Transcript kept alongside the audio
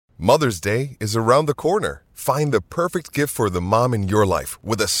Mother's Day is around the corner. Find the perfect gift for the mom in your life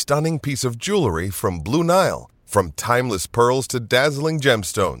with a stunning piece of jewelry from Blue Nile. From timeless pearls to dazzling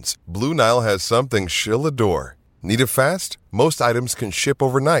gemstones, Blue Nile has something she'll adore. Need it fast? Most items can ship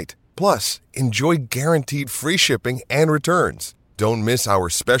overnight. Plus, enjoy guaranteed free shipping and returns. Don't miss our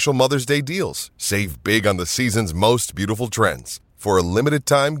special Mother's Day deals. Save big on the season's most beautiful trends. For a limited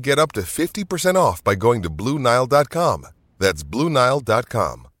time, get up to 50% off by going to BlueNile.com. That's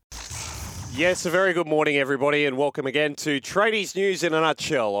BlueNile.com. Yes, a very good morning, everybody, and welcome again to Tradies News in a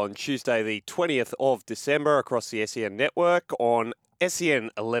Nutshell on Tuesday, the 20th of December across the SEN network on SEN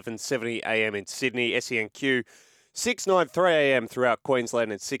 1170 AM in Sydney, SENQ 693 AM throughout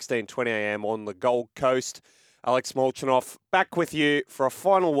Queensland and 1620 AM on the Gold Coast. Alex Molchanoff back with you for a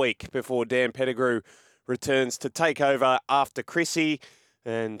final week before Dan Pettigrew returns to take over after Chrissy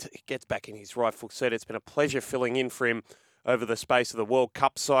and gets back in his rightful seat. It's been a pleasure filling in for him over the space of the World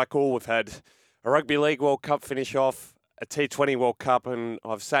Cup cycle. We've had a Rugby League World Cup finish off, a T20 World Cup, and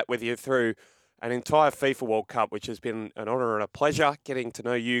I've sat with you through an entire FIFA World Cup, which has been an honour and a pleasure getting to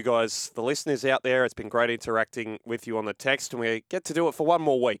know you guys, the listeners out there. It's been great interacting with you on the text, and we get to do it for one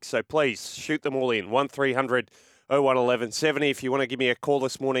more week. So please shoot them all in. 1300 01 1170 if you want to give me a call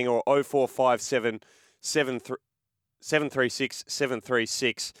this morning, or 0457 736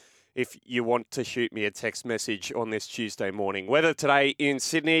 736 if you want to shoot me a text message on this Tuesday morning. Weather today in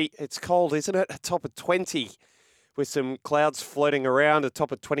Sydney, it's cold, isn't it? A top of 20 with some clouds floating around, a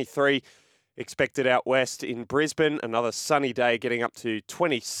top of 23 expected out west in Brisbane. Another sunny day getting up to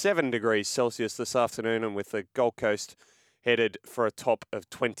 27 degrees Celsius this afternoon, and with the Gold Coast headed for a top of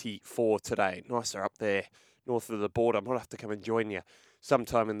 24 today. Nicer up there north of the border. I might have to come and join you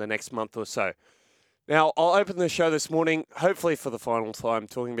sometime in the next month or so. Now, I'll open the show this morning, hopefully for the final time,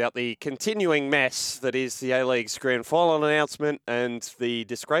 talking about the continuing mess that is the A-League's grand final announcement and the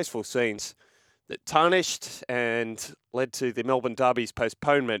disgraceful scenes that tarnished and led to the Melbourne Derby's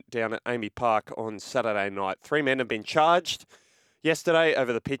postponement down at Amy Park on Saturday night. 3 men have been charged yesterday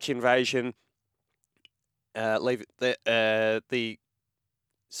over the pitch invasion. I'll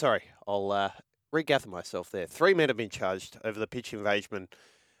regather myself there. 3 men have been charged over the pitch invasion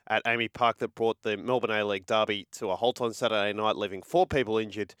at Amy Park that brought the Melbourne A-League Derby to a halt on Saturday night, leaving 4 people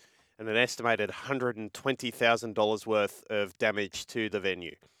injured and an estimated $120,000 worth of damage to the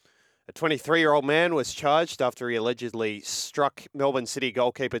venue. A 23-year-old man was charged after he allegedly struck Melbourne City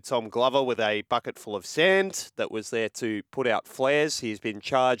goalkeeper Tom Glover with a bucket full of sand that was there to put out flares. He's been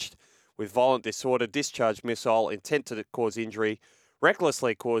charged with violent disorder, discharged missile, intent to cause injury,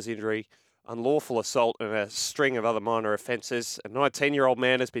 recklessly cause injury, unlawful assault, and a string of other minor offences. A 19-year-old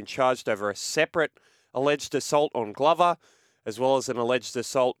man has been charged over a separate alleged assault on Glover, as well as an alleged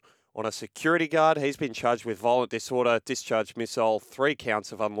assault on a security guard. He's been charged with violent disorder, discharged missile, 3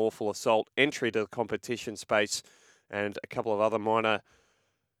 counts of unlawful assault, entry to the competition space, and a couple of other minor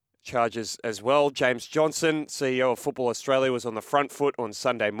charges as well. James Johnson, CEO of Football Australia, was on the front foot on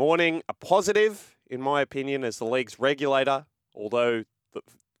Sunday morning. A positive, in my opinion, as the league's regulator, although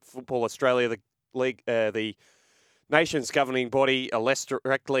Football Australia, the league, the nation's governing body, are less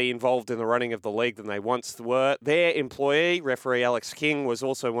directly involved in the running of the league than they once were. Their employee, referee Alex King, was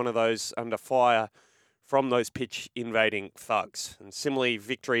also one of those under fire from those pitch invading thugs. And similarly,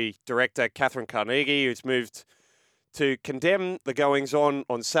 Victory director Catherine Carnegie, who's moved to condemn the goings-on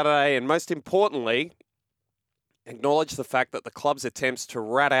Saturday, and most importantly, acknowledge the fact that the club's attempts to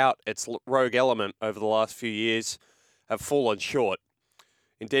rat out its rogue element over the last few years have fallen short.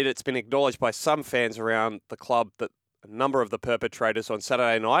 Indeed, it's been acknowledged by some fans around the club that a number of the perpetrators on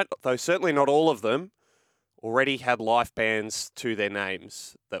Saturday night, though certainly not all of them, already had life bans to their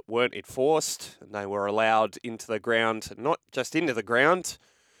names that weren't enforced, and they were allowed into the ground, not just into the ground,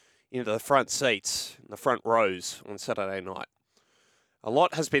 into the front seats, the front rows on Saturday night. A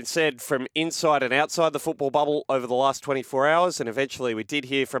lot has been said from inside and outside the football bubble over the last 24 hours, and eventually we did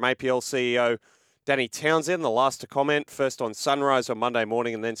hear from APL CEO Danny Townsend, the last to comment, first on Sunrise on Monday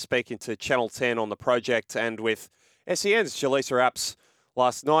morning and then speaking to Channel 10 on the project and with SEN's Jaleesa Apps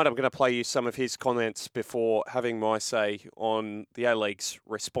last night. I'm going to play you some of his comments before having my say on the A-League's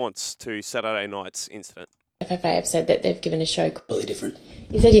response to Saturday night's incident. FFA have said that they've given a show. Completely different.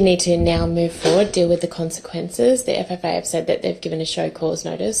 You said you need to now move forward, deal with the consequences. The FFA have said that they've given a show cause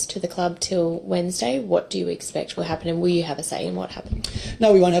notice to the club till Wednesday. What do you expect will happen, and will you have a say in what happened?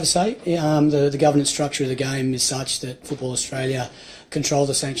 No, we won't have a say. The governance structure of the game is such that Football Australia control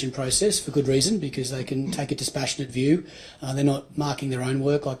the sanction process for good reason, because they can take a dispassionate view. They're not marking their own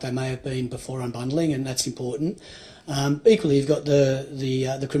work like they may have been before unbundling, and that's important. Equally, you've got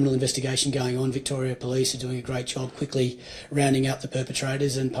the criminal investigation going on. Victoria Police are doing a great job quickly rounding up the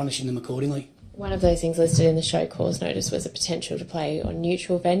perpetrators and punishing them accordingly. One of those things listed in the show cause notice was a potential to play on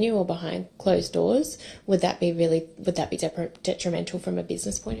neutral venue or behind closed doors. Would that be detrimental from a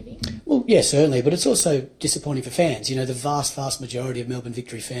business point of view? Well, yeah, certainly, but it's also disappointing for fans. You know, the vast majority of Melbourne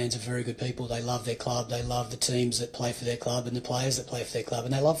Victory fans are very good people. They love their club, they love the teams that play for their club and the players that play for their club,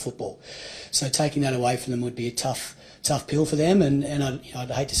 and they love football. So taking that away from them would be a tough pill for them, and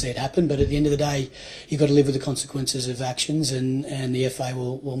I'd hate to see it happen, but at the end of the day, you've got to live with the consequences of actions, and the FA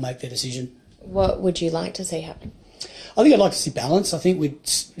will make their decision. What would you like to see happen? I think I'd like to see balance. I think we'd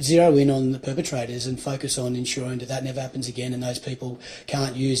zero in on the perpetrators and focus on ensuring that never happens again, and those people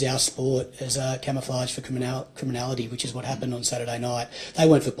can't use our sport as a camouflage for criminality, which is what happened on Saturday night. They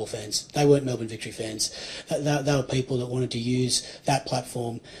weren't football fans. They weren't Melbourne Victory fans. They were people that wanted to use that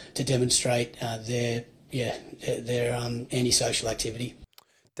platform to demonstrate their antisocial activity.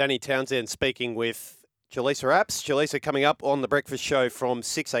 Danny Townsend speaking with Jaleesa Apps. Jaleesa coming up on the breakfast show from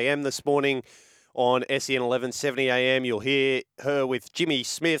 6 a.m. this morning on SEN 1170 a.m. You'll hear her with Jimmy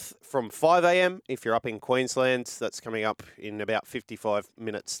Smith from 5 a.m. If you're up in Queensland, that's coming up in about 55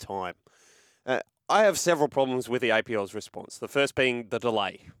 minutes' time. I have several problems with the APL's response. The first being the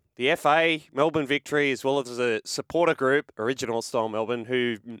delay. The FA, Melbourne Victory, as well as a supporter group, Original Style Melbourne,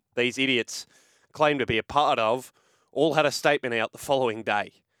 who these idiots claim to be a part of, all had a statement out the following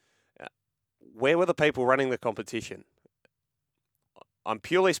day. Where were the people running the competition? I'm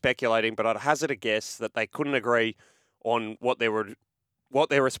purely speculating, but I'd hazard a guess that they couldn't agree on what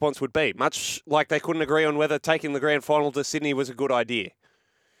their response would be, much like they couldn't agree on whether taking the grand final to Sydney was a good idea.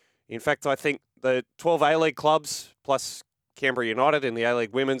 In fact, I think the 12 A-League clubs plus Canberra United in the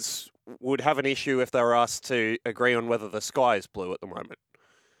A-League Women's would have an issue if they were asked to agree on whether the sky is blue at the moment.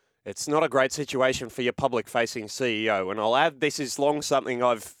 It's not a great situation for your public-facing CEO. And I'll add, this is long something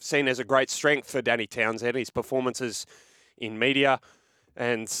I've seen as a great strength for Danny Townsend, his performances in media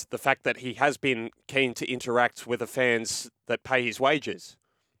and the fact that he has been keen to interact with the fans that pay his wages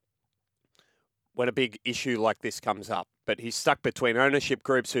when a big issue like this comes up. But he's stuck between ownership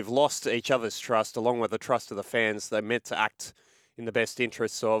groups who've lost each other's trust along with the trust of the fans they're meant to act in the best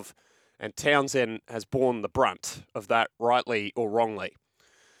interests of. And Townsend has borne the brunt of that, rightly or wrongly.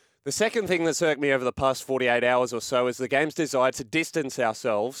 The second thing that's irked me over the past 48 hours or so is the game's desire to distance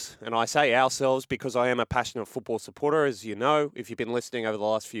ourselves, and I say ourselves because I am a passionate football supporter, as you know, if you've been listening over the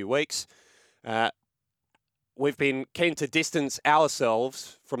last few weeks. We've been keen to distance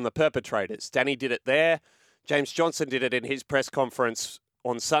ourselves from the perpetrators. Danny did it there. James Johnson did it in his press conference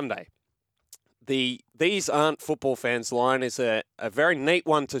on Sunday. The "these aren't football fans" line is a very neat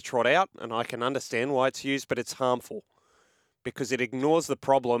one to trot out, and I can understand why it's used, but it's harmful, because it ignores the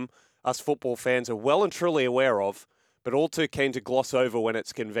problem us football fans are well and truly aware of, but all too keen to gloss over when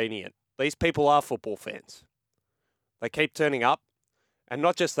it's convenient. These people are football fans. They keep turning up, and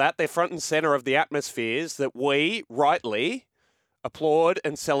not just that, they're front and centre of the atmospheres that we, rightly, applaud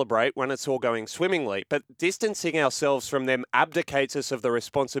and celebrate when it's all going swimmingly. But distancing ourselves from them abdicates us of the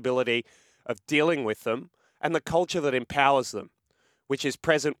responsibility of dealing with them and the culture that empowers them, which is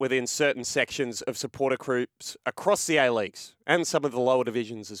present within certain sections of supporter groups across the A-Leagues and some of the lower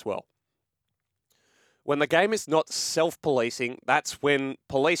divisions as well. When the game is not self-policing, that's when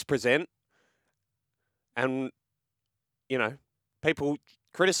police present and, people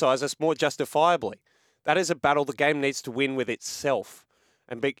criticise us more justifiably. That is a battle the game needs to win with itself.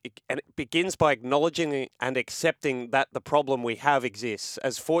 And it begins by acknowledging and accepting that the problem we have exists,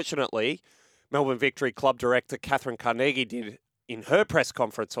 as fortunately Melbourne Victory Club Director Catherine Carnegie did in her press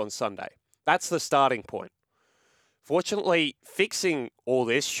conference on Sunday. That's the starting point. Fortunately, fixing all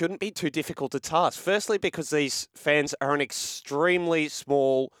this shouldn't be too difficult a task. Firstly, because these fans are an extremely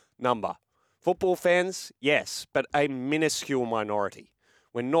small number. Football fans, yes, but a minuscule minority.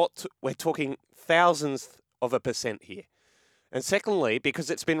 We're talking thousands of a percent here. And secondly,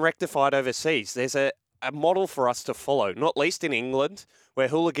 because it's been rectified overseas, there's a model for us to follow, not least in England, where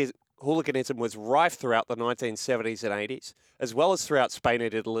hooliganism was rife throughout the 1970s and 80s, as well as throughout Spain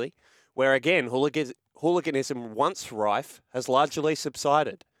and Italy, where again, hooliganism once rife has largely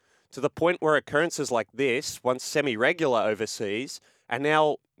subsided, to the point where occurrences like this, once semi-regular overseas, are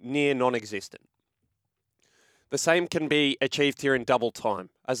now near non-existent. The same can be achieved here in double time,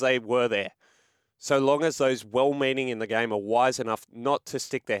 as they were there, so long as those well-meaning in the game are wise enough not to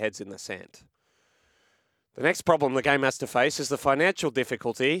stick their heads in the sand. The next problem the game has to face is the financial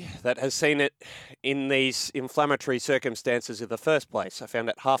difficulty that has seen it in these inflammatory circumstances in the first place. I found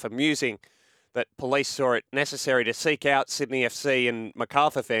it half amusing that police saw it necessary to seek out Sydney FC and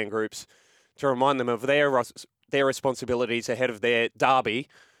MacArthur fan groups to remind them of their responsibilities ahead of their derby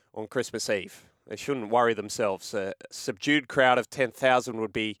on Christmas Eve. They shouldn't worry themselves. A subdued crowd of 10,000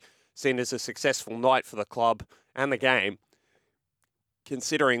 would be seen as a successful night for the club and the game,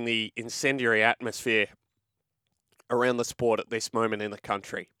 considering the incendiary atmosphere around the sport at this moment in the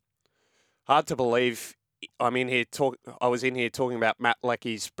country. Hard to believe I was in here talking about Matt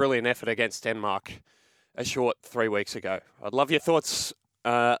Leckie's brilliant effort against Denmark a short 3 weeks ago. I'd love your thoughts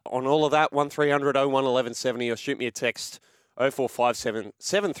on all of that. 1300 01 1170 or shoot me a text 0457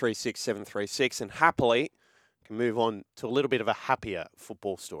 736 736 and happily can move on to a little bit of a happier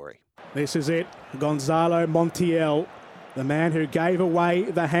football story. This is it. Gonzalo Montiel, the man who gave away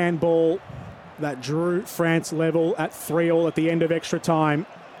the handball that drew France level at 3-3 at the end of extra time.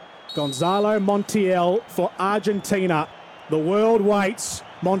 Gonzalo Montiel for Argentina. The world waits.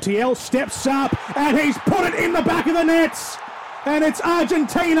 Montiel steps up and he's put it in the back of the nets. And it's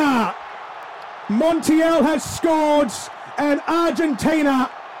Argentina. Montiel has scored and Argentina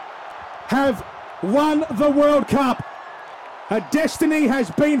have won the World Cup. A destiny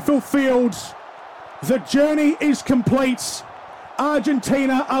has been fulfilled. The journey is complete.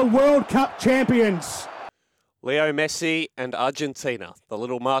 Argentina are World Cup champions. Leo Messi and Argentina, the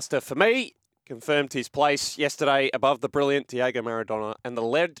little master for me, confirmed his place yesterday above the brilliant Diego Maradona and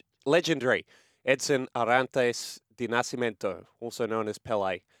the legendary Edson Arantes de Nascimento, also known as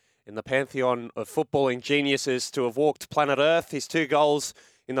Pelé, in the pantheon of footballing geniuses to have walked planet Earth. His 2 goals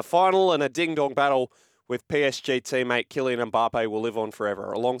in the final and a ding-dong battle with PSG teammate Kylian Mbappe will live on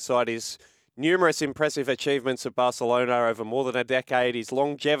forever. Alongside his numerous impressive achievements at Barcelona over more than a decade, his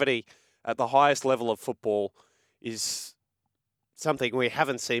longevity at the highest level of football is something we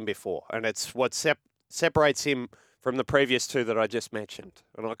haven't seen before, and it's what separates him from the previous 2 that I just mentioned.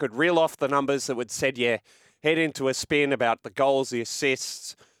 And I could reel off the numbers that would send you head into a spin about the goals, the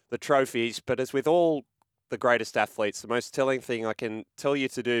assists, the trophies, but as with all the greatest athletes, the most telling thing I can tell you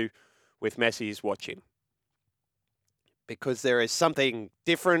to do with Messi is watch him. Because there is something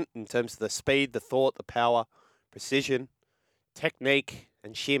different in terms of the speed, the thought, the power, precision, technique,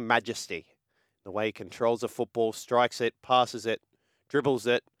 and sheer majesty. The way he controls a football, strikes it, passes it, dribbles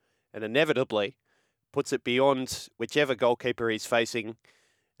it, and inevitably puts it beyond whichever goalkeeper he's facing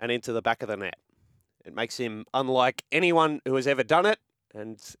and into the back of the net. It makes him unlike anyone who has ever done it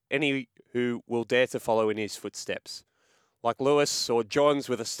and any who will dare to follow in his footsteps. Like Lewis or Johns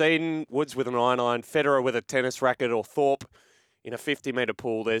with a Steeden, Woods with an iron, Federer with a tennis racket, or Thorpe in a 50-metre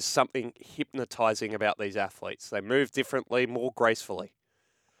pool, there's something hypnotising about these athletes. They move differently, more gracefully,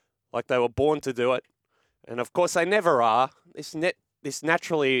 like they were born to do it. And of course, they never are. This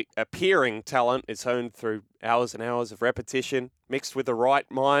naturally appearing talent is honed through hours and hours of repetition, mixed with the right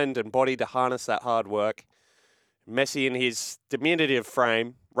mind and body to harness that hard work. Messi, in his diminutive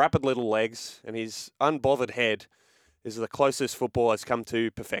frame, rapid little legs, and his unbothered head, is the closest football has come to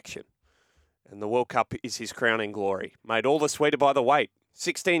perfection. And the World Cup is his crowning glory. Made all the sweeter by the wait.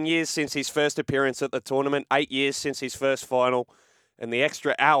 16 years since his first appearance at the tournament, 8 years since his first final, and the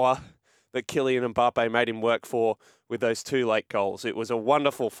extra hour that Kylian Mbappe made him work for with those 2 late goals. It was a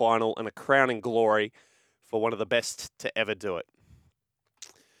wonderful final and a crowning glory for one of the best to ever do it.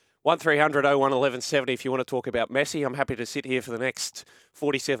 1300 01 1170 if you want to talk about Messi. I'm happy to sit here for the next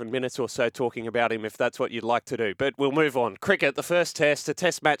 47 minutes or so talking about him if that's what you'd like to do. But we'll move on. Cricket, the first test, a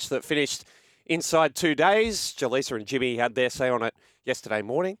test match that finished inside 2 days. Jaleesa and Jimmy had their say on it yesterday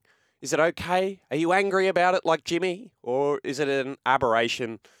morning. Is it okay? Are you angry about it like Jimmy? Or is it an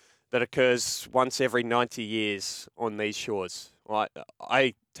aberration that occurs once every 90 years on these shores?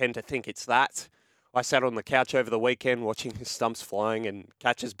 I tend to think it's that. I sat on the couch over the weekend watching stumps flying and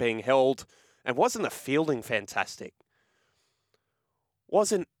catches being held. And wasn't the fielding fantastic?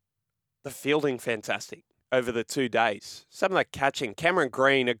 Wasn't the fielding fantastic over the 2 days? Some of the catching. Cameron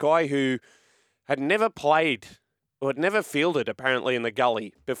Green, a guy who had never played or had never fielded apparently in the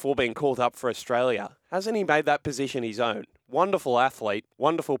gully before being called up for Australia. Hasn't he made that position his own? Wonderful athlete,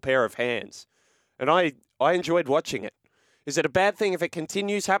 wonderful pair of hands. And I enjoyed watching it. Is it a bad thing if it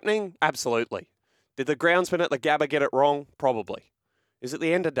continues happening? Absolutely. Did the groundsman at the Gabba get it wrong? Probably. Is it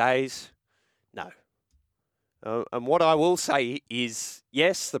the end of days? No. And what I will say is,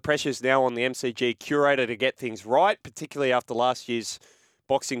 yes, the pressure's now on the MCG curator to get things right, particularly after last year's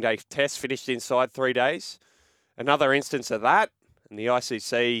Boxing Day test finished inside 3 days. Another instance of that, and the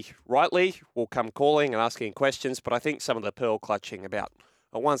ICC rightly will come calling and asking questions, but I think some of the pearl clutching about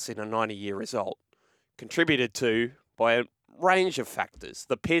a once-in-a-90-year result contributed to by a range of factors.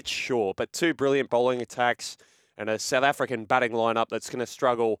 The pitch, sure, but 2 brilliant bowling attacks and a South African batting lineup that's going to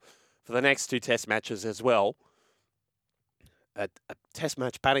struggle for the next 2 test matches as well. A test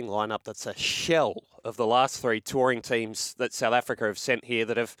match batting lineup that's a shell of the last 3 touring teams that South Africa have sent here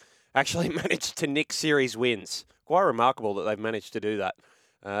that have actually managed to nick series wins. Quite remarkable that they've managed to do that.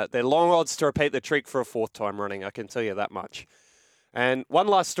 They're long odds to repeat the trick for a 4th time running, I can tell you that much. And one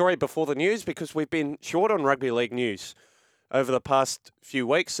last story before the news, because we've been short on rugby league news over the past few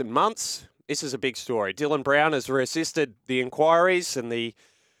weeks and months. This is a big story. Dylan Brown has resisted the inquiries and the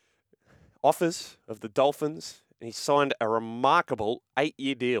offers of the Dolphins, and he signed a remarkable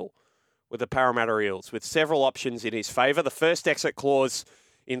 8-year deal with the Parramatta Eels, with several options in his favour. The first exit clause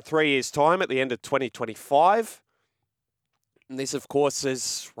in 3 years' time at the end of 2025. And this, of course,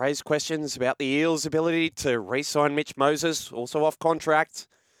 has raised questions about the Eels' ability to re-sign Mitch Moses, also off contract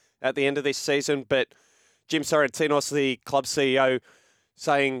at the end of this season. But Jim Sorrentinos, the club CEO,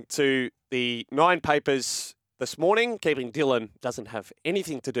 saying to the Nine papers this morning, keeping Dylan doesn't have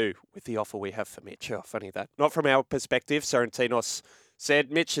anything to do with the offer we have for Mitch. Oh, funny that. Not from our perspective. Sorrentinos said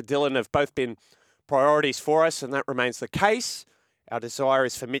Mitch and Dylan have both been priorities for us, and that remains the case. Our desire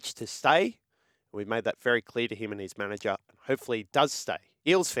is for Mitch to stay. We've made that very clear to him and his manager, and hopefully he does stay.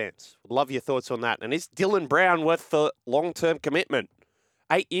 Eels fans, would love your thoughts on that. And is Dylan Brown worth the long-term commitment?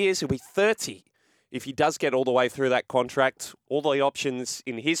 8 years, he'll be 30 if he does get all the way through that contract. All the options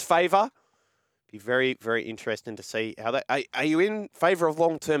in his favour. Be very, very interesting to see how that... Are you in favour of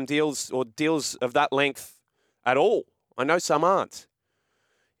long-term deals or deals of that length at all? I know some aren't.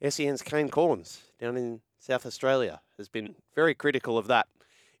 SEN's Kane Corns down in South Australia has been very critical of that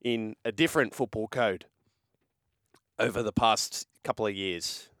in a different football code over the past couple of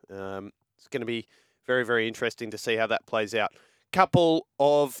years. It's going to be very, very interesting to see how that plays out. Couple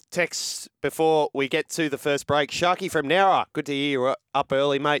of texts before we get to the first break. Sharky from Nowra, good to hear you up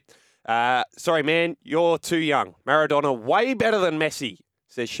early, mate. Sorry, man, you're too young. Maradona way better than Messi,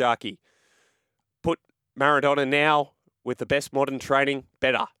 says Sharky. Put Maradona now with the best modern training,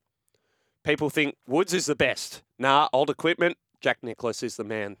 better. People think Woods is the best. Nah, old equipment, Jack Nicklaus is the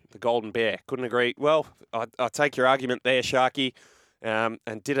man, the golden bear. Couldn't agree. Well, I take your argument there, Sharky, and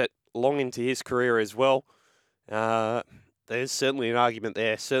did it long into his career as well. There's certainly an argument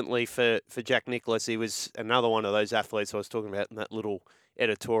there. Certainly for Jack Nicklaus, he was another one of those athletes I was talking about in that little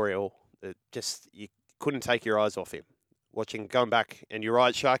editorial. That just, you couldn't take your eyes off him. Going back, and you're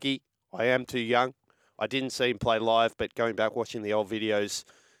right, Sharky, I am too young. I didn't see him play live, but going back, watching the old videos,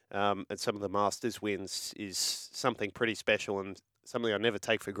 and some of the Masters wins is something pretty special and something I never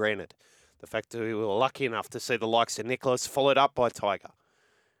take for granted. The fact that we were lucky enough to see the likes of Nicklaus followed up by Tiger.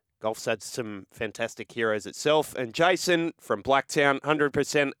 Golf's had some fantastic heroes itself. And Jason from Blacktown,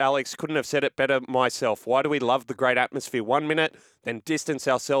 100%, Alex, couldn't have said it better myself. Why do we love the great atmosphere 1 minute, then distance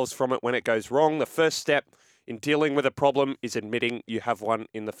ourselves from it when it goes wrong? The first step in dealing with a problem is admitting you have one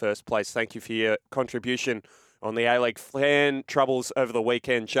in the first place. Thank you for your contribution on the A-League fan troubles over the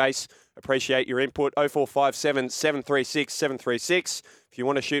weekend, Jace. Appreciate your input. 0457 736 736. If you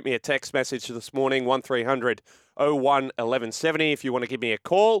want to shoot me a text message this morning, 1300 01 1170. If you want to give me a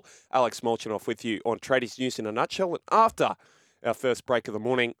call, Alex Molchanoff with you on Tradies News in a nutshell. And after our first break of the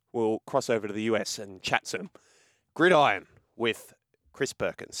morning, we'll cross over to the US and chat some gridiron with Chris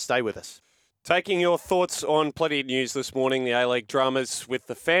Perkins. Stay with us. Taking your thoughts on plenty of news this morning, the A-League dramas with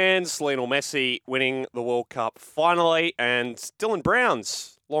the fans, Lionel Messi winning the World Cup finally, and Dylan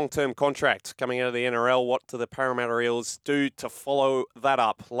Brown's long-term contract coming out of the NRL. What do the Parramatta Eels do to follow that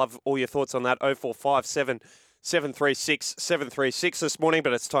up? Love all your thoughts on that. 0457 736 736 this morning,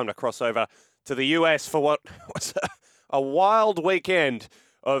 but it's time to cross over to the US for what was a wild weekend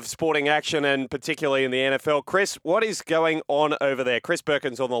of sporting action, and particularly in the NFL. Chris, what is going on over there? Chris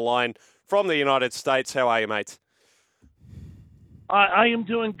Perkins on the line from the United States. How are you, mate? I am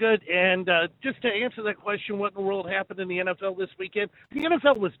doing good, and just to answer that question, what in the world happened in the NFL this weekend? The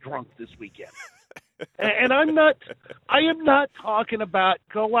NFL was drunk this weekend. And I am not talking about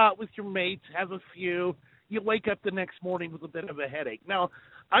go out with your mates, have a few, you wake up the next morning with a bit of a headache. Now,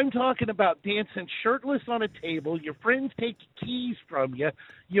 I'm talking about dancing shirtless on a table, your friends take keys from you,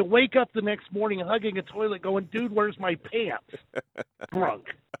 you wake up the next morning hugging a toilet going, dude, where's my pants? Drunk.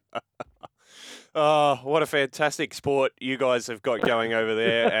 Oh, what a fantastic sport you guys have got going over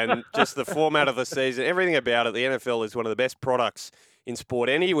there, and just the format of the season, everything about it. The NFL is one of the best products in sport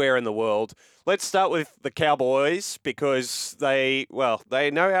anywhere in the world. Let's start with the Cowboys because they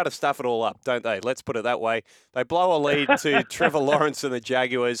know how to stuff it all up, don't they? Let's put it that way. They blow a lead to Trevor Lawrence and the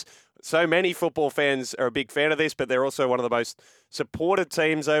Jaguars. So many football fans are a big fan of this, but they're also one of the most supported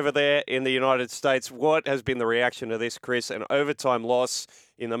teams over there in the United States. What has been the reaction to this, Chris? An overtime loss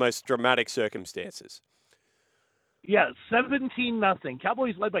in the most dramatic circumstances. Yeah, 17-0.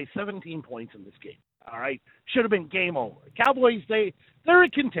 Cowboys led by 17 points in this game. All right, should have been game over. Cowboys, they're a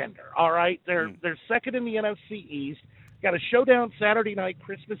contender. All right, they're second in the NFC East. Got a showdown Saturday night,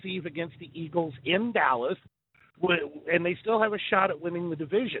 Christmas Eve against the Eagles in Dallas, and they still have a shot at winning the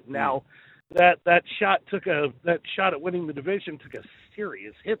division. Now, that shot at winning the division took a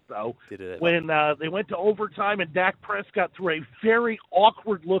serious hit though when they went to overtime and Dak Prescott threw a very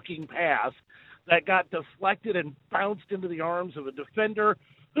awkward-looking pass that got deflected and bounced into the arms of a defender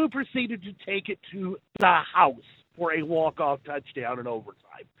who proceeded to take it to the house for a walk-off touchdown in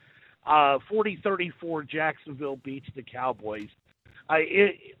overtime. 40-34, Jacksonville beats the Cowboys.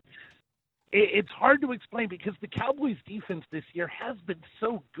 It's hard to explain because the Cowboys' defense this year has been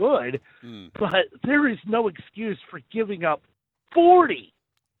so good, but there is no excuse for giving up 40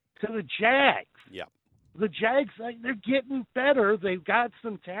 to the Jags. Yeah. The Jags, they're getting better. They've got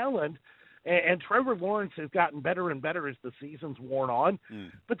some talent. And Trevor Lawrence has gotten better and better as the season's worn on.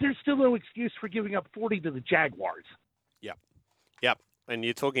 But there's still no excuse for giving up 40 to the Jaguars. Yep. And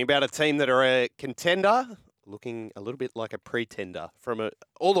you're talking about a team that are a contender, looking a little bit like a pretender from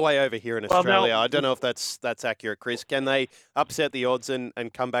all the way over here in Australia. I don't know if that's accurate, Chris. Can they upset the odds and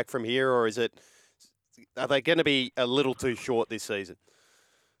come back from here, or are they going to be a little too short this season?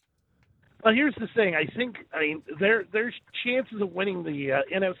 Well, here's the thing. I mean, there's chances of winning the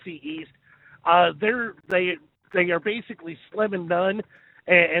NFC East. They are basically slim and none,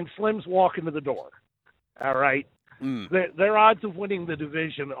 and Slim's walking to the door. All right. Their odds of winning the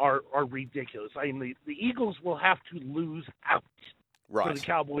division are ridiculous. I mean, the Eagles will have to lose out for the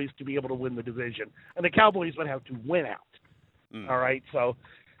Cowboys to be able to win the division, and the Cowboys would have to win out. All right. So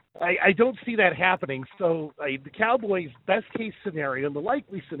I don't see that happening. So the Cowboys' best-case scenario, and the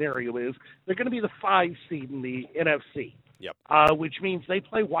likely scenario is they're going to be the 5 seed in the NFC. Yep. Which means they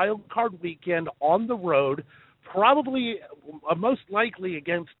play wild card weekend on the road, probably most likely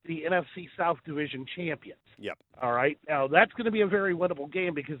against the NFC South Division champions. Yep. All right. Now, that's going to be a very winnable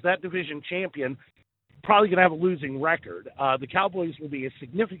game because that division champion probably going to have a losing record. The Cowboys will be a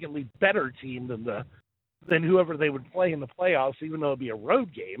significantly better team than whoever they would play in the playoffs, even though it'd be a road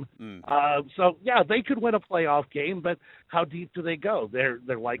game. So, yeah, they could win a playoff game, but how deep do they go? Their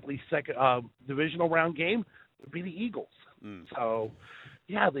likely second divisional round game would be the Eagles. So,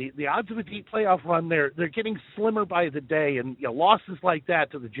 yeah, the odds of a deep playoff run, they're getting slimmer by the day, and losses like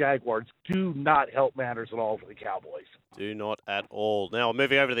that to the Jaguars do not help matters at all for the Cowboys. Do not at all. Now,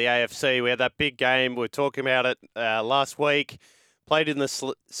 moving over to the AFC, we had that big game. We were talking about it last week. Played in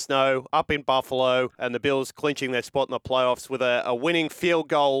the snow up in Buffalo, and the Bills clinching their spot in the playoffs with a winning field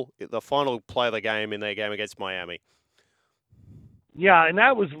goal, the final play of the game in their game against Miami. Yeah, and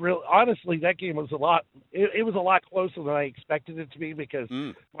that was real. Honestly, that game was it was a lot closer than I expected it to be because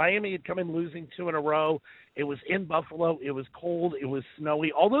Miami had come in losing 2 in a row. It was in Buffalo. It was cold. It was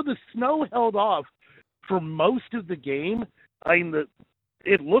snowy. Although the snow held off for most of the game,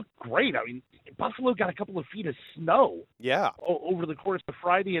 it looked great. I mean, Buffalo got a couple of feet of snow over the course of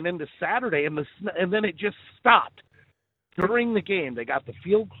Friday and into Saturday, and then it just stopped during the game. They got the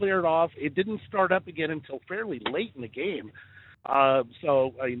field cleared off. It didn't start up again until fairly late in the game.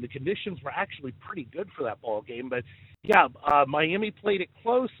 So the conditions were actually pretty good for that ball game. But, yeah, Miami played it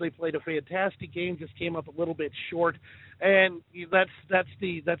close. They played a fantastic game, just came up a little bit short. And that's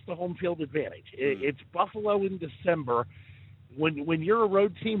the home field advantage. It's Buffalo in December. When you're a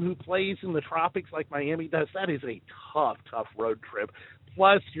road team who plays in the tropics like Miami does, that is a tough road trip.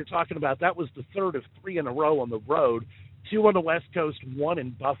 Plus, you're talking about that was the third of 3 in a row on the road, 2 on the West Coast, 1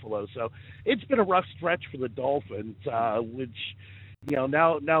 in Buffalo. So it's been a rough stretch for the Dolphins, which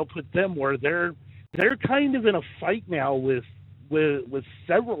now put them where they're kind of in a fight now with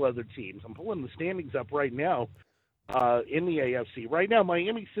several other teams. I'm pulling the standings up right now in the AFC. Right now,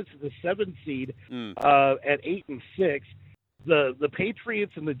 Miami sits at the 7th seed at 8-6. The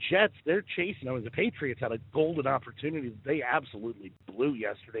Patriots and the Jets, they're chasing. I mean, the Patriots had a golden opportunity that they absolutely blew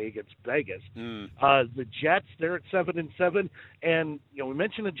yesterday against Vegas. The Jets, they're at 7-7, and we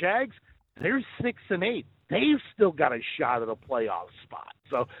mentioned the Jags, they're 6-8. They've still got a shot at a playoff spot.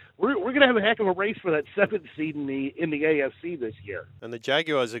 So we're going to have a heck of a race for that 7th seed in the AFC this year. And the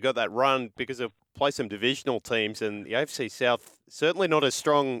Jaguars have got that run because of play some divisional teams, and the AFC South certainly not as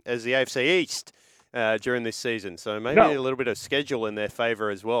strong as the AFC East. during this season. So maybe No. a little bit of schedule in their favour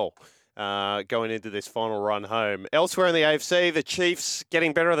as well. Going into this final run home. Elsewhere in the AFC, the Chiefs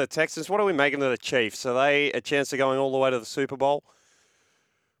getting better at the Texans. What are we making of the Chiefs? Are they a chance of going all the way to the Super Bowl?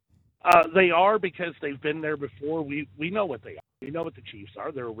 They are, because they've been there before. We know what they are. We know what the Chiefs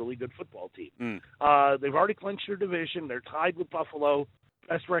are. They're a really good football team. They've already clinched their division. They're tied with Buffalo,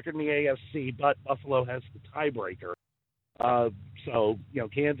 best record in the AFC, but Buffalo has the tiebreaker. So,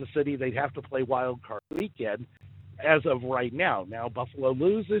 Kansas City, they'd have to play wild card weekend as of right now. Now, Buffalo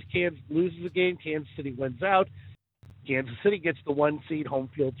loses, Kansas loses a game, Kansas City wins out. Kansas City gets the 1 seed home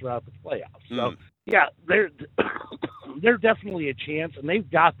field throughout the playoffs. So, yeah, they're definitely a chance, and they've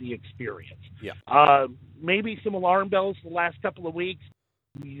got the experience. Yeah. Maybe some alarm bells the last couple of weeks.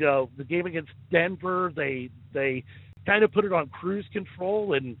 The game against Denver, they kind of put it on cruise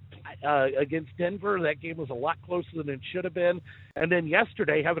control, and against Denver, that game was a lot closer than it should have been. And then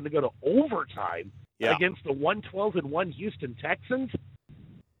yesterday, having to go to overtime against the 1-12-1 Houston Texans.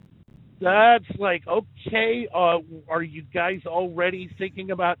 That's like, okay, are you guys already thinking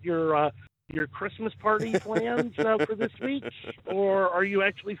about your Christmas party plans for this week, or are you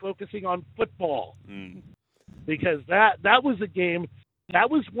actually focusing on football? Because that was a game, that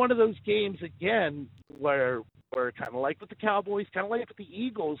was one of those games again where kind of like with the Cowboys, kind of like with the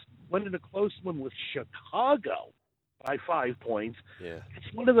Eagles, went in a close one with Chicago by 5 points. Yeah.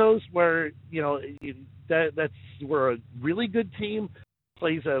 It's one of those where that's where a really good team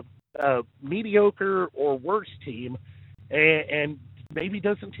plays a mediocre or worse team, and maybe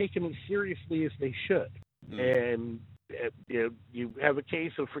doesn't take them as seriously as they should. And you have a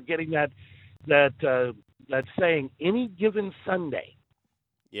case of forgetting that saying, any given Sunday.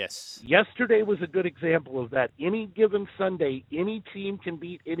 Yes. Yesterday was a good example of that. Any given Sunday, any team can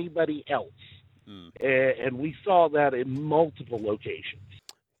beat anybody else. And we saw that in multiple locations.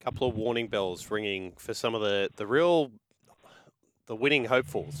 A couple of warning bells ringing for some of the winning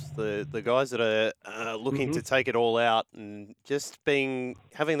hopefuls, the guys that are looking to take it all out and just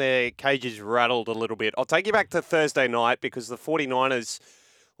having their cages rattled a little bit. I'll take you back to Thursday night, because the 49ers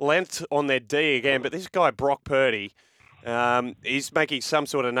lent on their D again, but this guy, Brock Purdy, he's making some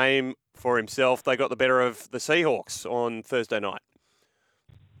sort of name for himself. They got the better of the Seahawks on Thursday night.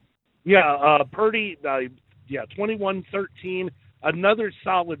 Yeah, Purdy, 21-13, another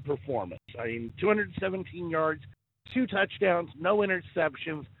solid performance. I mean, 217 yards, 2 touchdowns, no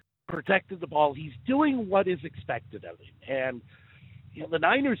interceptions, protected the ball. He's doing what is expected of him. And the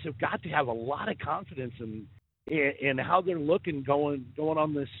Niners have got to have a lot of confidence in how they're looking going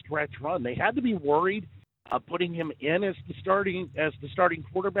on this stretch run. They had to be worried putting him in as the starting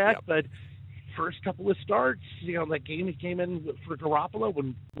quarterback, but first couple of starts, that game he came in for Garoppolo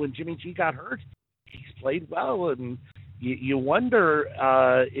when Jimmy G got hurt, he's played well, and you wonder,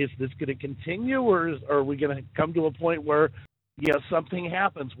 is this going to continue, or are we going to come to a point where something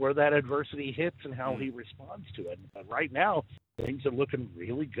happens where that adversity hits and how he responds to it? But right now, things are looking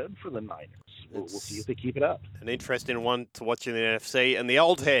really good for the Niners. We'll see if they keep it up. An interesting one to watch in the NFC. And the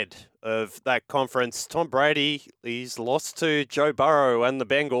old head of that conference, Tom Brady, he's lost to Joe Burrow and the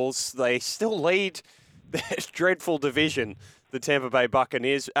Bengals. They still lead that dreadful division, the Tampa Bay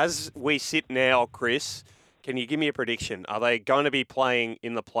Buccaneers. As we sit now, Chris, can you give me a prediction? Are they going to be playing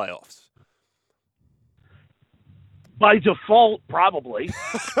in the playoffs? By default, probably.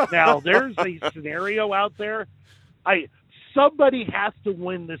 Now, there's a scenario out there. Somebody has to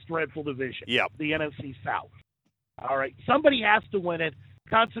win this dreadful division, the NFC South. All right, somebody has to win it.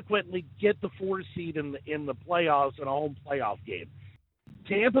 Consequently, get the 4 seed in the playoffs in a home playoff game.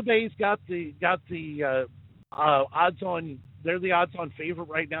 Tampa Bay's got the odds on. They're the odds on favorite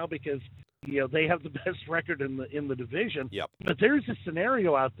right now because they have the best record in the division. But there's a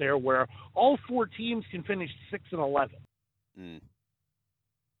scenario out there where all 4 teams can finish 6-11.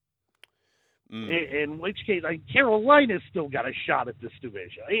 In which case, Carolina's still got a shot at this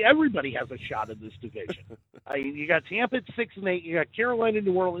division. Everybody has a shot at this division. You got Tampa at 6-8. You got Carolina,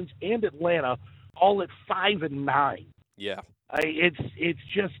 New Orleans, and Atlanta all at 5-9. Yeah, it's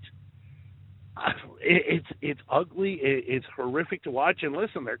just it's ugly. It's horrific to watch. And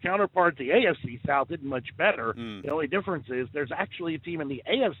listen, their counterpart, the AFC South, isn't much better. The only difference is there's actually a team in the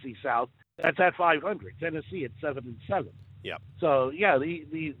AFC South that's at 500. Tennessee at 7-7. Yeah. So yeah,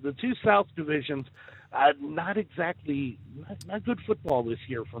 the 2 South divisions, not good football this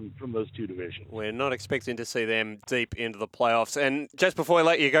year from those 2 divisions. We're not expecting to see them deep into the playoffs. And just before I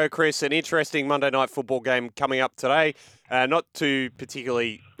let you go, Chris, an interesting Monday night football game coming up today. Not too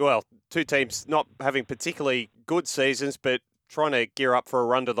particularly 2 teams not having particularly good seasons, but trying to gear up for a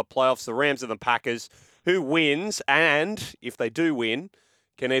run to the playoffs. The Rams and the Packers. Who wins? And if they do win,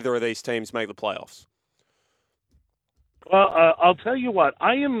 Can either of these teams make the playoffs? Well, I'll tell you what.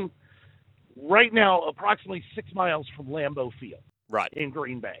 I am right now approximately 6 miles from Lambeau Field in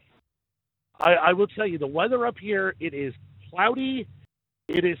Green Bay. I will tell you, the weather up here, it is cloudy.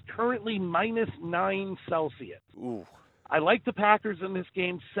 It is currently -9 Celsius. Ooh. I like the Packers in this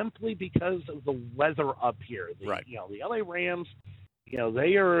game simply because of the weather up here. The LA Rams,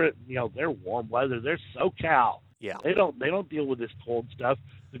 they're warm weather. They're SoCal. Yeah. They don't deal with this cold stuff.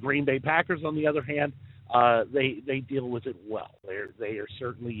 The Green Bay Packers, on the other hand, they deal with it well. They are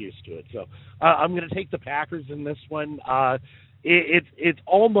certainly used to it. So I'm going to take the Packers in this one. It's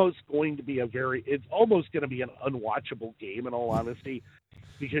almost going to be an unwatchable game, in all honesty,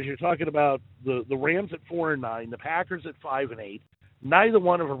 because you're talking about the Rams at 4-9, the Packers at 5-8. Neither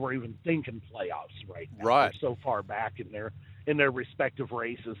one of them are even thinking playoffs right now. Right. They're so far back in their respective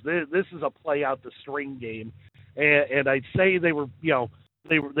races. This is a play out the string game, and I'd say they were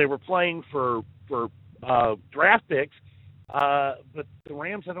playing for draft picks, but the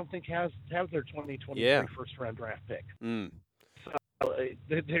Rams I don't think have their 2023 first round draft pick. Mm. So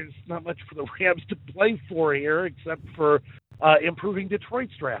there's not much for the Rams to play for here except for improving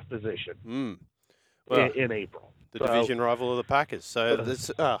Detroit's draft position in April. The division rival of the Packers. So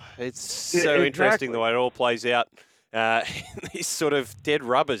it's so interesting the way it all plays out. These sort of dead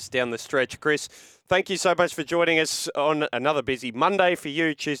rubbers down the stretch. Chris, thank you so much for joining us on another busy Monday for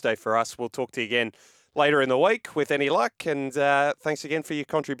you, Tuesday for us. We'll talk to you again later in the week with any luck. And thanks again for your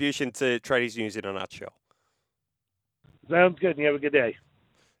contribution to Tradies News in a nutshell. Sounds good. You have a good day.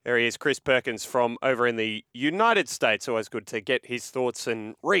 There he is, Chris Perkins from over in the United States. Always good to get his thoughts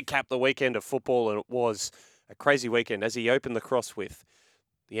and recap the weekend of football. And it was a crazy weekend, as he opened the cross with.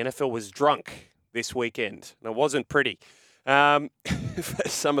 The NFL was drunk this weekend, and it wasn't pretty for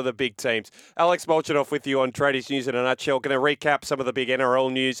some of the big teams. Alex Molchanoff with you on Tradies News in a nutshell. Going to recap some of the big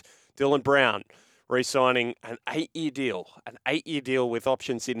NRL news. Dylan Brown re-signing an 8-year deal with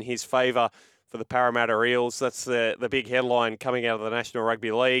options in his favour for the Parramatta Eels. That's the big headline coming out of the National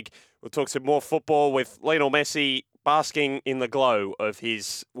Rugby League. We'll talk some more football with Lionel Messi basking in the glow of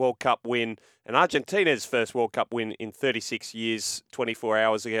his World Cup win and Argentina's first World Cup win in 36 years, 24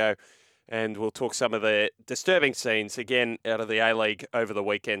 hours ago. And we'll talk some of the disturbing scenes again out of the A-League over the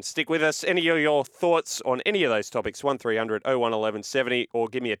weekend. Stick with us. Any of your thoughts on any of those topics, 1300 01 1170, or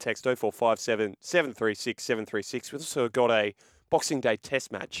give me a text 0457 736 736. We've also got a Boxing Day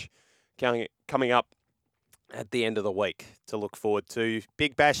test match coming up at the end of the week to look forward to.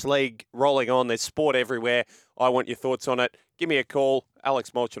 Big Bash League rolling on. There's sport everywhere. I want your thoughts on it. Give me a call.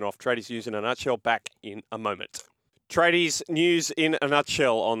 Alex Molchanoff, Tradies News in a nutshell, back in a moment. Tradies News in a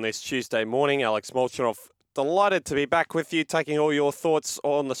nutshell on this Tuesday morning. Alex Molchanoff, delighted to be back with you, taking all your thoughts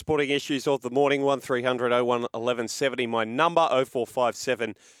on the sporting issues of the morning. 1300 01 1170, my number,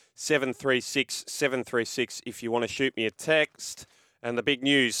 0457 736 736 if you want to shoot me a text. And the big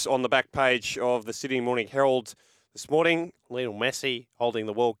news on the back page of the Sydney Morning Herald this morning, Lionel Messi holding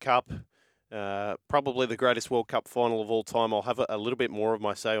the World Cup, probably the greatest World Cup final of all time. I'll have a little bit more of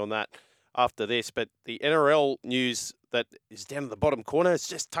my say on that after this. But the NRL news that is down in the bottom corner is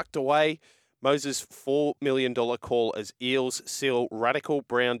just tucked away. Moses' $4 million call as Eels seal radical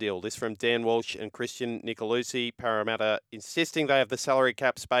Brown deal. This from Dan Walsh and Christian Nicolosi. Parramatta insisting they have the salary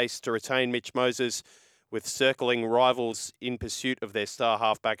cap space to retain Mitch Moses, with circling rivals in pursuit of their star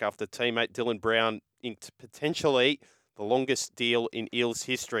halfback after teammate Dylan Brown inked potentially the longest deal in Eels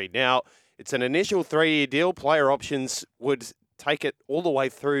history. Now, it's an initial 3-year deal. Player options would take it all the way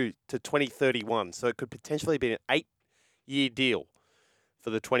through to 2031. So it could potentially be an 8-year deal for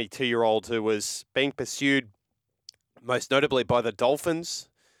the 22-year-old who was being pursued most notably by the Dolphins,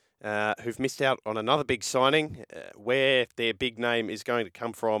 who've missed out on another big signing. Where their big name is going to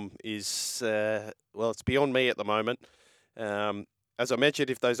come from is, it's beyond me at the moment. As I mentioned,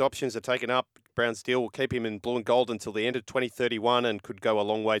 if those options are taken up, Brown's deal will keep him in blue and gold until the end of 2031 and could go a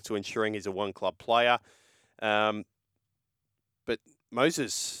long way to ensuring he's a one-club player. But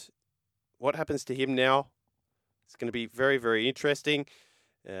Moses, what happens to him now? It's going to be very, very interesting.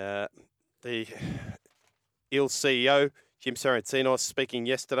 The Eels CEO, Jim Saraceno, speaking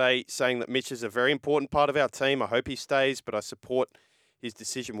yesterday, saying that Mitch is a very important part of our team. I hope he stays, but I support his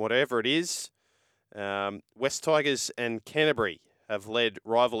decision, whatever it is. West Tigers and Canterbury have led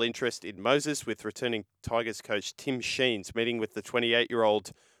rival interest in Moses, with returning Tigers coach Tim Sheens meeting with the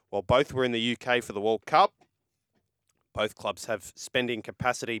 28-year-old while both were in the UK for the World Cup. Both clubs have spending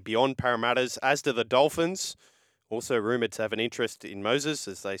capacity beyond Parramatta's, as do the Dolphins. Also rumoured to have an interest in Moses,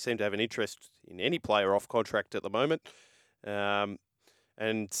 as they seem to have an interest in any player off contract at the moment. And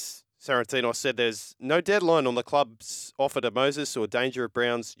Sarantino said there's no deadline on the club's offer to Moses or danger of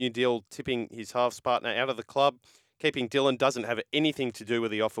Brown's new deal tipping his halves partner out of the club. Keeping Dylan doesn't have anything to do with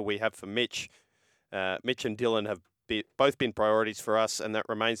the offer we have for Mitch. Mitch and Dylan have both been priorities for us, and that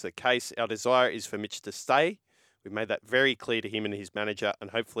remains the case. Our desire is for Mitch to stay. We've made that very clear to him and his manager, and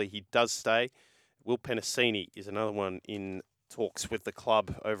hopefully he does stay. Will Penasini is another one in talks with the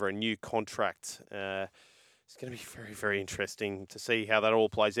club over a new contract. It's going to be very, very interesting to see how that all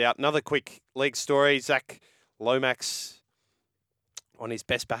plays out. Another quick league story. Zach Lomax on his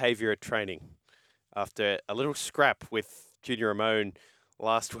best behaviour at training after a little scrap with Junior Ramon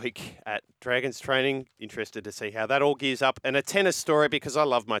last week at Dragons training. Interested to see how that all gears up. And a tennis story, because I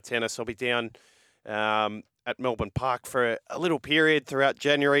love my tennis. I'll be down at Melbourne Park for a little period throughout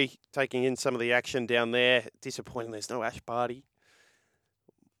January, taking in some of the action down there. Disappointing there's no Ash Barty.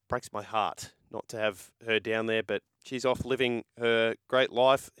 Breaks my heart not to have her down there, but she's off living her great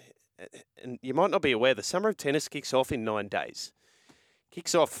life. And you might not be aware, the summer of tennis kicks off in 9 days.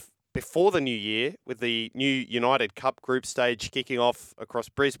 Kicks off before the new year with the new United Cup group stage kicking off across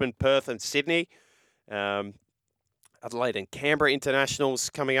Brisbane, Perth and Sydney. Adelaide and Canberra internationals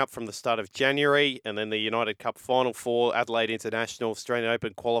coming up from the start of January, and then the United Cup Final Four, Adelaide International, Australian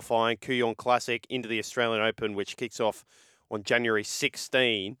Open qualifying, Kooyong Classic into the Australian Open, which kicks off on January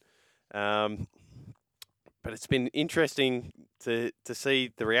 16. But it's been interesting to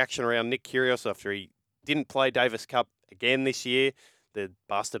see the reaction around Nick Kyrgios after he didn't play Davis Cup again this year. The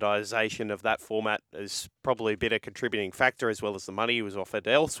bastardisation of that format is probably a bit a contributing factor, as well as the money he was offered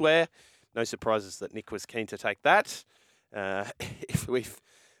elsewhere. No surprises that Nick was keen to take that. If we've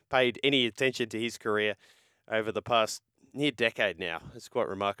paid any attention to his career over the past near decade now, it's quite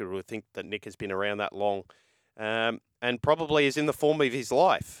remarkable to think that Nick has been around that long. And probably is in the form of his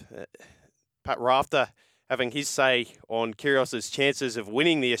life. Pat Rafter having his say on Kyrgios's chances of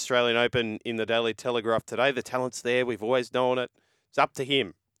winning the Australian Open in the Daily Telegraph today. The talent's there. We've always known it. It's up to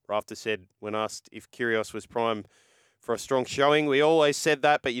him, Rafter said when asked if Kyrgios was prime for a strong showing. We always said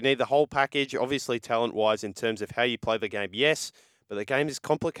that, but you need the whole package. Obviously, talent-wise, in terms of how you play the game, yes, but the game is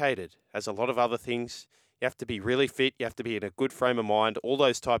complicated. Has a lot of other things. You have to be really fit. You have to be in a good frame of mind. All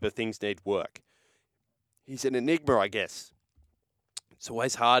those type of things need work. He's an enigma, I guess. It's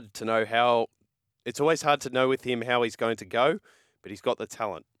always hard to know with him how he's going to go, but he's got the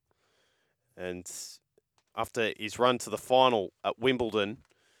talent. And after his run to the final at Wimbledon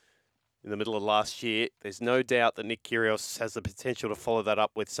in the middle of last year, there's no doubt that Nick Kyrgios has the potential to follow that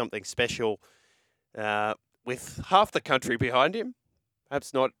up with something special with half the country behind him.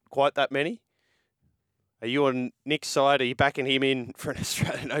 Perhaps not quite that many. Are you on Nick's side? Are you backing him in for an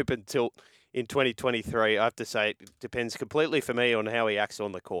Australian Open tilt in 2023? I have to say it depends completely for me on how he acts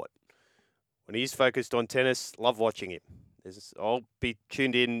on the court. When he's focused on tennis, love watching him. I'll be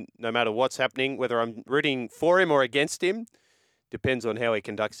tuned in no matter what's happening, whether I'm rooting for him or against him. Depends on how he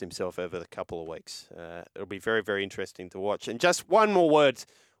conducts himself over the couple of weeks. It'll be very, very interesting to watch. And just one more word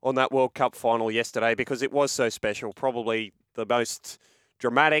on that World Cup final yesterday, because it was so special. Probably the most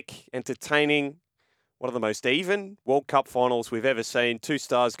dramatic, entertaining, one of the most even World Cup finals we've ever seen. Two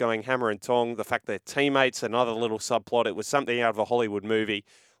stars going hammer and tong. The fact they're teammates, another little subplot. It was something out of a Hollywood movie.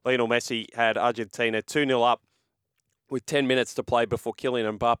 Lionel Messi had Argentina 2-0 up with 10 minutes to play before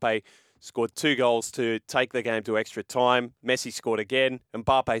Kylian Mbappe scored 2 goals to take the game to extra time. Messi scored again.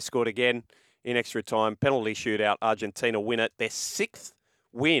 Mbappe scored again in extra time. Penalty shootout. Argentina win it. Their 6th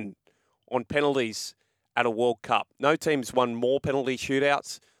win on penalties at a World Cup. No team's won more penalty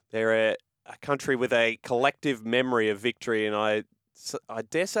shootouts. They're a country with a collective memory of victory, and I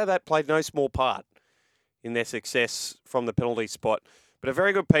dare say that played no small part in their success from the penalty spot. But a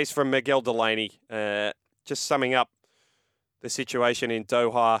very good piece from Miguel Delaney, just summing up the situation in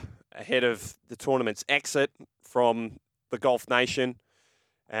Doha ahead of the tournament's exit from the Gulf nation.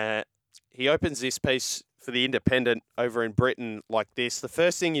 He opens this piece for The Independent over in Britain like this. The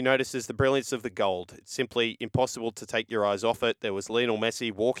first thing you notice is the brilliance of the gold. It's simply impossible to take your eyes off it. There was Lionel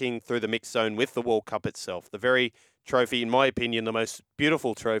Messi walking through the mixed zone with the World Cup itself. The very trophy, in my opinion, the most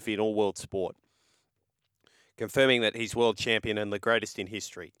beautiful trophy in all world sport. Confirming that he's world champion and the greatest in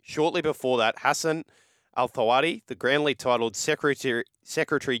history. Shortly before that, Hassan Al-Thawadi, the grandly titled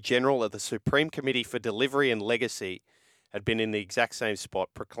Secretary General of the Supreme Committee for Delivery and Legacy, had been in the exact same spot,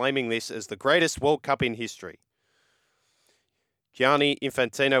 proclaiming this as the greatest World Cup in history. Gianni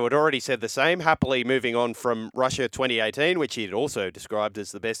Infantino had already said the same, happily moving on from Russia 2018, which he had also described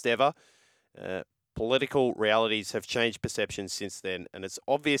as the best ever. Political realities have changed perceptions since then, and it's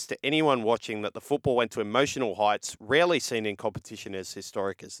obvious to anyone watching that the football went to emotional heights rarely seen in competition as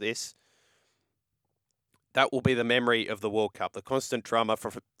historic as this. That will be the memory of the World Cup, the constant drama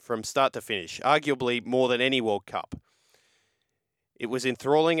from start to finish, arguably more than any World Cup. It was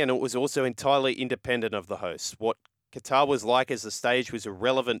enthralling, and it was also entirely independent of the hosts. What Qatar was like as the stage was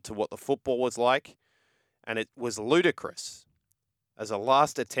irrelevant to what the football was like, and it was ludicrous as a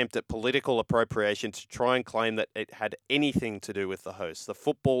last attempt at political appropriation to try and claim that it had anything to do with the hosts. The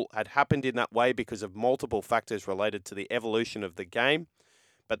football had happened in that way because of multiple factors related to the evolution of the game,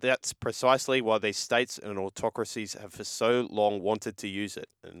 but that's precisely why these states and autocracies have for so long wanted to use it.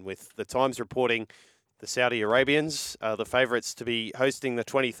 And with the Times reporting the Saudi Arabians are the favourites to be hosting the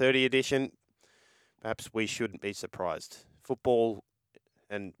 2030 edition, perhaps we shouldn't be surprised. Football,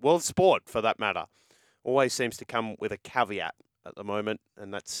 and world sport for that matter, always seems to come with a caveat at the moment,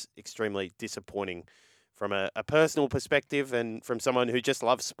 and that's extremely disappointing from a personal perspective and from someone who just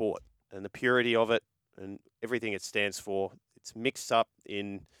loves sport and the purity of it and everything it stands for. It's mixed up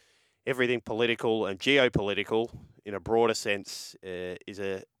in everything political and geopolitical in a broader sense is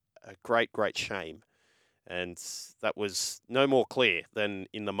a great, great shame. And that was no more clear than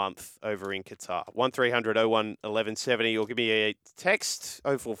in the month over in Qatar. 1300 01 1170, or give me a text,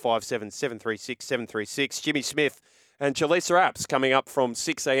 0457 736 736. Jimmy Smith and Jaleesa Apps coming up from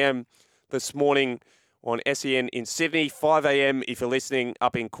 6 a.m. this morning on SEN in Sydney, 5 a.m. if you're listening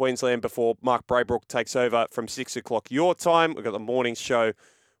up in Queensland before Mark Braybrook takes over from 6 o'clock your time. We've got the morning show,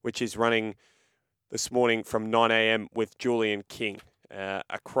 which is running this morning from 9 a.m. with Julian King.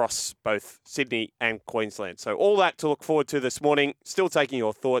 Across both Sydney and Queensland. So all that to look forward to this morning. Still taking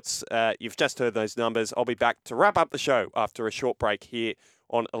your thoughts. You've just heard those numbers. I'll be back to wrap up the show after a short break here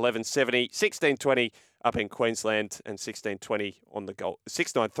on 1170, 1620 up in Queensland and 1620 on the Gold,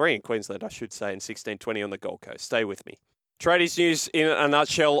 693 in Queensland, I should say, and 1620 on the Gold Coast. Stay with me. Tradies news in a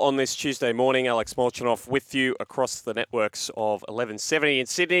nutshell on this Tuesday morning. Alex Molchanoff with you across the networks of 1170 in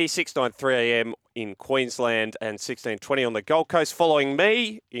Sydney, 693 a.m. in Queensland and 1620 on the Gold Coast. Following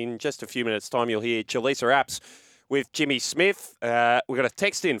me, in just a few minutes' time, you'll hear Jaleesa Apps with Jimmy Smith. We've got a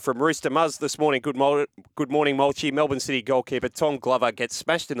text in from Rooster Muzz this morning. Good morning, Molchi. Melbourne City goalkeeper Tom Glover gets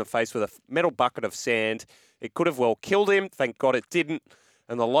smashed in the face with a metal bucket of sand. It could have well killed him. Thank God it didn't.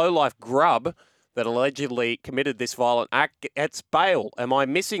 And the low-life grub that allegedly committed this violent act gets bail. Am I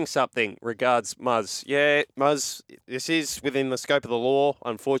missing something? Regards, Muzz. Yeah, Muzz, this is within the scope of the law,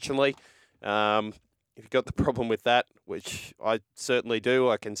 unfortunately. If you've got the problem with that, which I certainly do,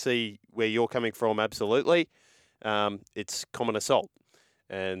 I can see where you're coming from, absolutely. It's common assault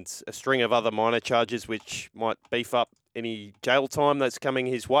and a string of other minor charges which might beef up any jail time that's coming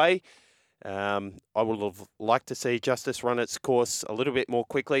his way. I would have liked to see justice run its course a little bit more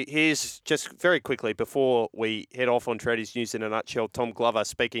quickly. Here's just very quickly, before we head off on Tradies News in a nutshell, Tom Glover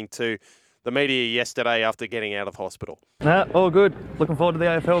speaking to the media yesterday after getting out of hospital. No, all good. Looking forward to the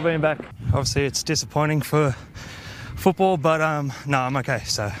AFL being back. Obviously, it's disappointing for football, but no, I'm okay,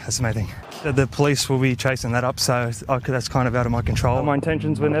 so that's the main thing. The police will be chasing that up, so that's kind of out of my control. My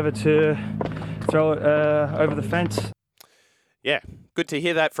intentions were never to throw it over the fence. Yeah, good to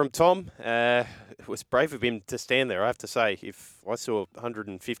hear that from Tom. It was brave of him to stand there, I have to say. If I saw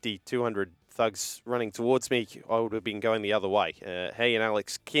 150, 200 thugs running towards me, I would have been going the other way. He and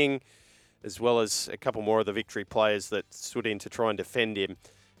Alex King, as well as a couple more of the Victory players that stood in to try and defend him,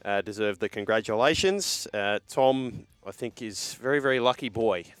 deserve the congratulations. Tom, I think, is a very, very lucky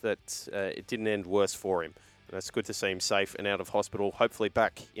boy that it didn't end worse for him. And it's good to see him safe and out of hospital, hopefully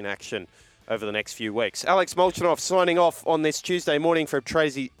back in action over the next few weeks. Alex Molchanoff signing off on this Tuesday morning from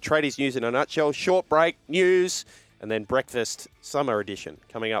Tradies News in a nutshell. Short break, news, and then breakfast summer edition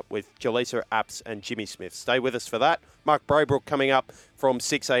coming up with Jaleesa Apps and Jimmy Smith. Stay with us for that. Mark Braybrook coming up from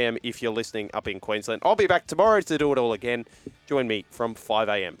 6 a.m. if you're listening up in Queensland. I'll be back tomorrow to do it all again. Join me from 5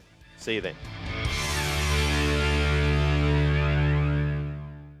 a.m. See you then.